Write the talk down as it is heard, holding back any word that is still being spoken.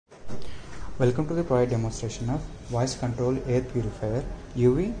Welcome to the product demonstration of voice control air purifier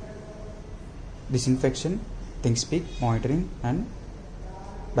UV Disinfection Thingspeak monitoring and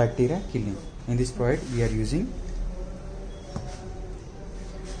bacteria killing. In this product we are using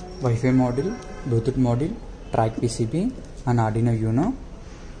Wi-Fi module, Bluetooth module, track PCB and Arduino UNO,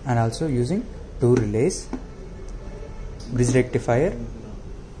 and also using 2 relays, bridge rectifier,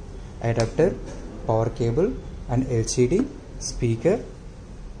 adapter, power cable and LCD, speaker,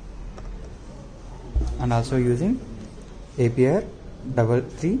 and also using APR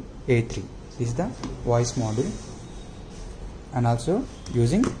 33A3. This is the voice module, and also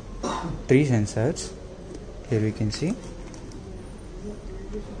using 3 sensors. Here we can see.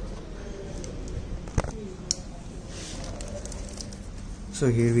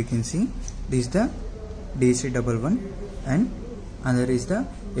 So here we can see this is the DC11 and another is the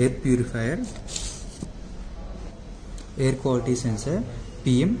air purifier air quality sensor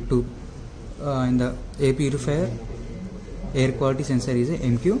PM2. In the air purifier air quality sensor is a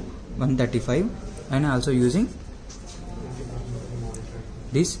MQ135, and also using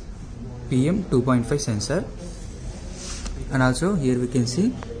this PM2.5 sensor, and also here we can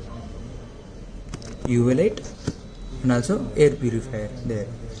see UV light and also air purifier there.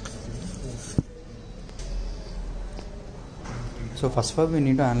 So first of all we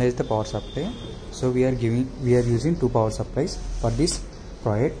need to analyze the power supply. So we are using 2 power supplies for this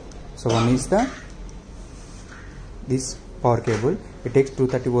project. So one is this power cable. It takes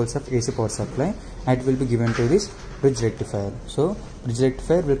 230 volts of AC power supply and it will be given to this bridge rectifier. So bridge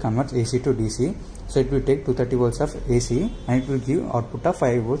rectifier will convert AC to DC. So it will take 230 volts of AC and it will give output of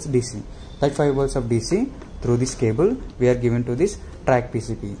 5 volts DC. That 5 volts of DC through this cable we are given to this track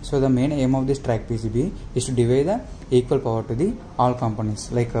PCB. So the main aim of this track PCB is to divide the equal power to the all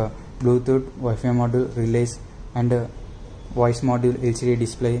components like Bluetooth, Wi-Fi module, relays and voice module, LCD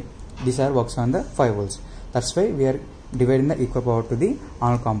display. These are works on the 5 volts. That's why we are dividing the equal power to the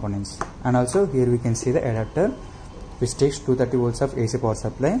all components. And also here we can see the adapter which takes 230 volts of AC power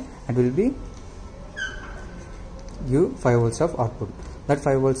supply and will be give 5 volts of output. That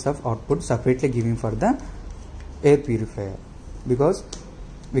 5 volts of output separately giving for the air purifier, because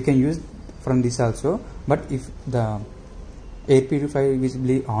we can use from this also, but if the air purifier is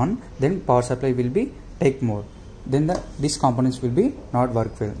be on, then power supply will be take more, then these components will be not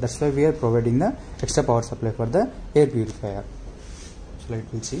work well. That's why we are providing the extra power supply for the air purifier. So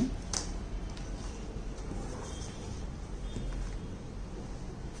let me see.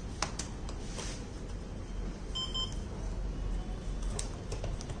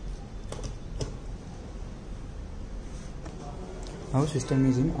 Our system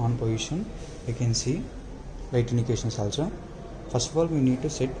is in on position. You can see light indications also. First of all we need to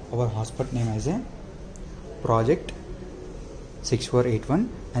set our hotspot name as a project 6481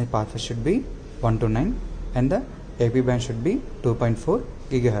 and pathway should be 129 and the AP band should be 2.4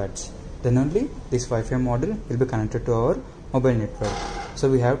 GHz. Then only this Wi-Fi module will be connected to our mobile network. So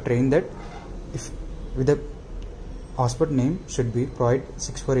we have trained that if with the hotspot name should be project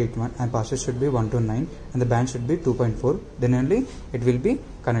 6481 and password should be 129 and the band should be 2.4, then only it will be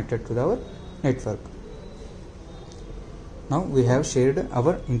connected to our network. Now we have shared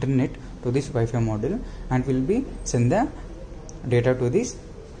our internet to this Wi-Fi module and will be send the data to this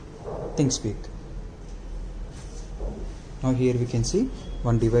ThingSpeak. Now here we can see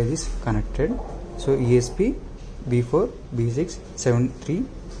one device is connected. So ESP B4B673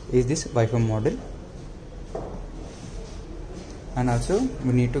 is this Wi-Fi module, and also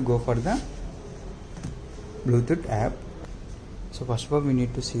we need to go for the Bluetooth app. So first of all we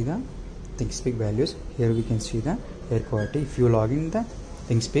need to see the ThingSpeak values. Here we can see the air quality. If you log in the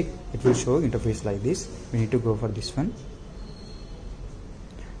ThingSpeak, it will show interface like this. We need to go for this one.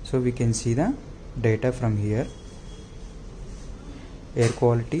 So we can see the data from here, air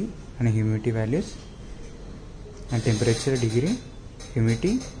quality and humidity values and temperature degree,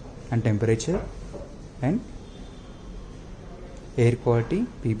 humidity and temperature, and air quality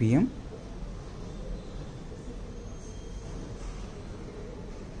ppm,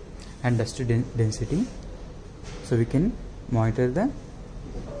 and dust density. So we can monitor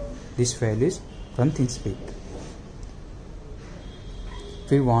these values from ThingSpeak.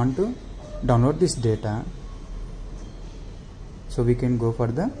 If we want to download this data, so we can go for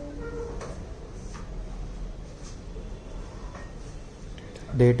the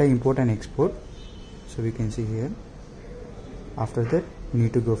data import and export. So we can see here. After that we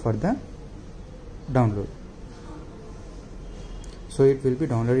need to go for the download. So it will be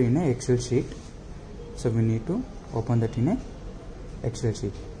downloaded in an Excel sheet. So we need to open that in a Excel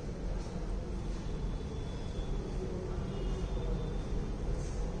sheet.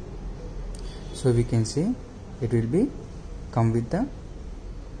 So we can see it will be come with the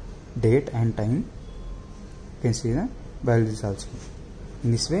date and time. You can see the values also.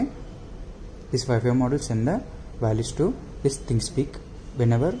 In this way, this Wi-Fi module send the values to this ThingSpeak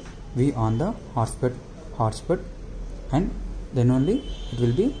whenever we on the hotspot, and then only it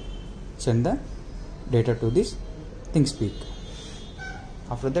will be send the data to this ThingSpeak.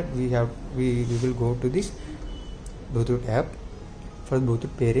 After that, we will go to this Bluetooth app. For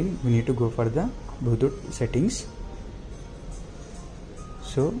Bluetooth pairing, we need to go for the Bluetooth settings.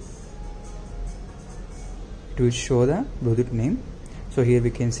 So it will show the Bluetooth name. So here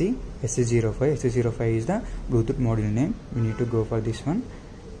we can see SC05. SC05 is the Bluetooth module name. We need to go for this one.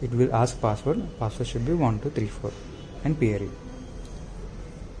 It will ask password. Password should be 1234 and pair it.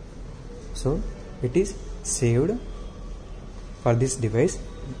 So it is saved for this device.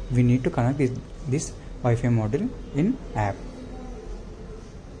 We need to connect this Wi-Fi module in app.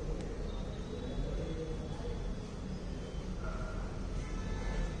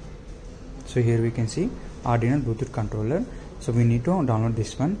 So here we can see Arduino Bluetooth controller. So we need to download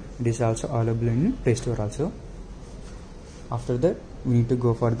this one. It is also available in Play Store also. After that, we need to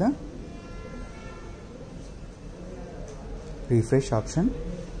go for the refresh option,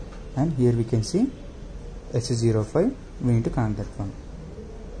 and here we can see SC05. We need to connect that one.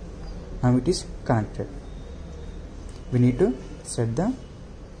 Now it is connected. We need to set the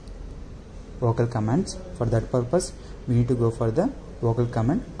vocal commands. For that purpose, we need to go for the vocal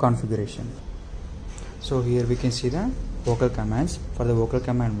command configuration. So here we can see the vocal commands. For the vocal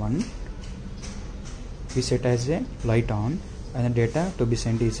command 1, we set as a light on, and the data to be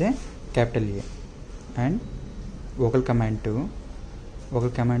sent is a capital A. And vocal command 2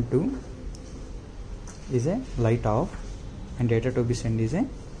 is a light off, and data to be sent is a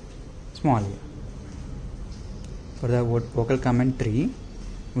small a. For the vocal command 3,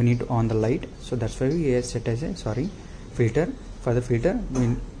 we need to on the light, so that's why we set as a filter. For the filter,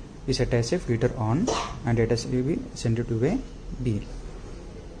 we set as a filter on, and data will be sent to a B.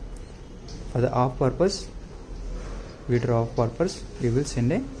 For the off purpose, filter off purpose, we will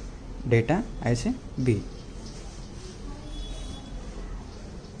send a data as a B.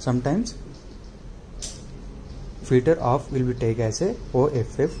 Sometimes filter off will be taken as a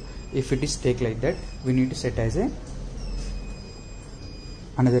OFF. If it is taken like that, we need to set as a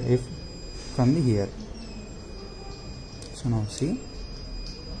another F from the here. So now see,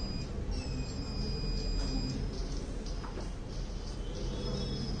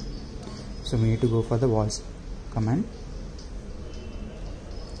 so we need to go for the voice command.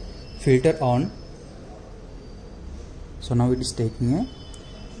 Filter on. So now it is taking a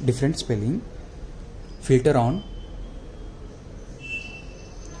different spelling. Filter on.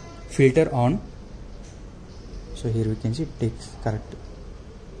 Filter on. So here we can see it takes correct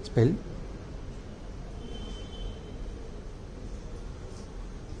spell.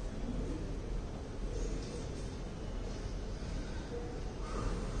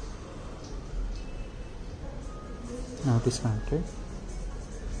 Now it is connected.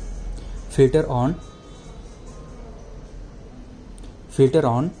 Filter on. Filter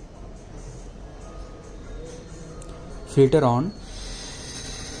on. Filter on.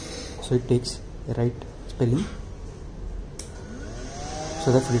 So it takes the right spelling.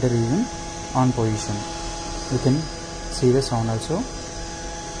 So the filter is in on position. You can see the sound also.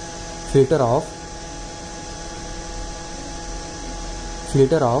 Filter off.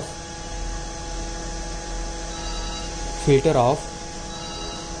 Filter off. Filter off.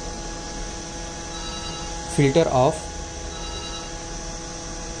 Filter off.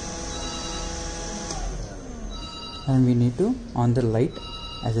 And we need to on the light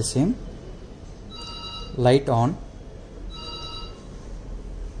as the same. Light on.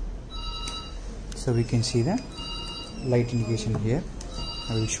 So we can see the light indication here.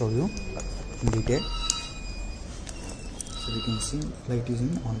 I will show you in detail. So we can see light is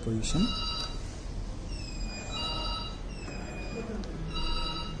in on position.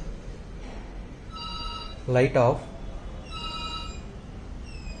 Light off.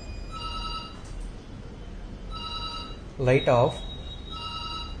 Light off.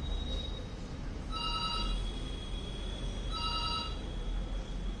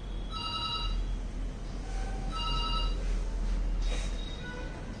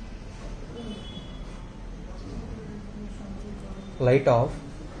 Light off.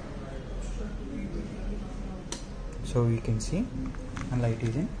 So we can see and light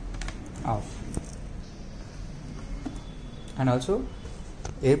is in off. And also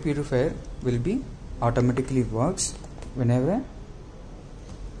air purifier will be automatically works whenever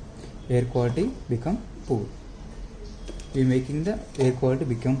air quality become poor. We making the air quality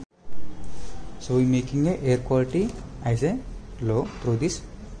become. So we making a air quality as a low through this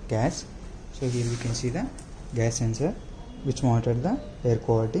gas. So here we can see the gas sensor which monitor the air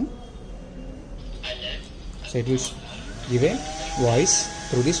quality. So it will give a voice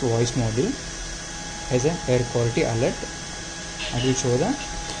through this voice module as an air quality alert and will show the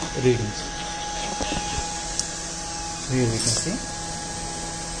readings. So here we can see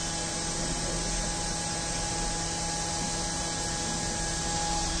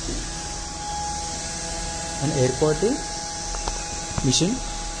an air quality machine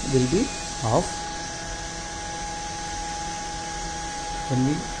will be off when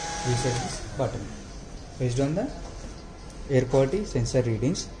we reset this button. Based on the air quality sensor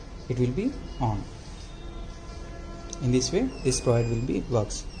readings, it will be on. In this way, this product will be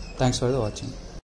works. Thanks for the watching.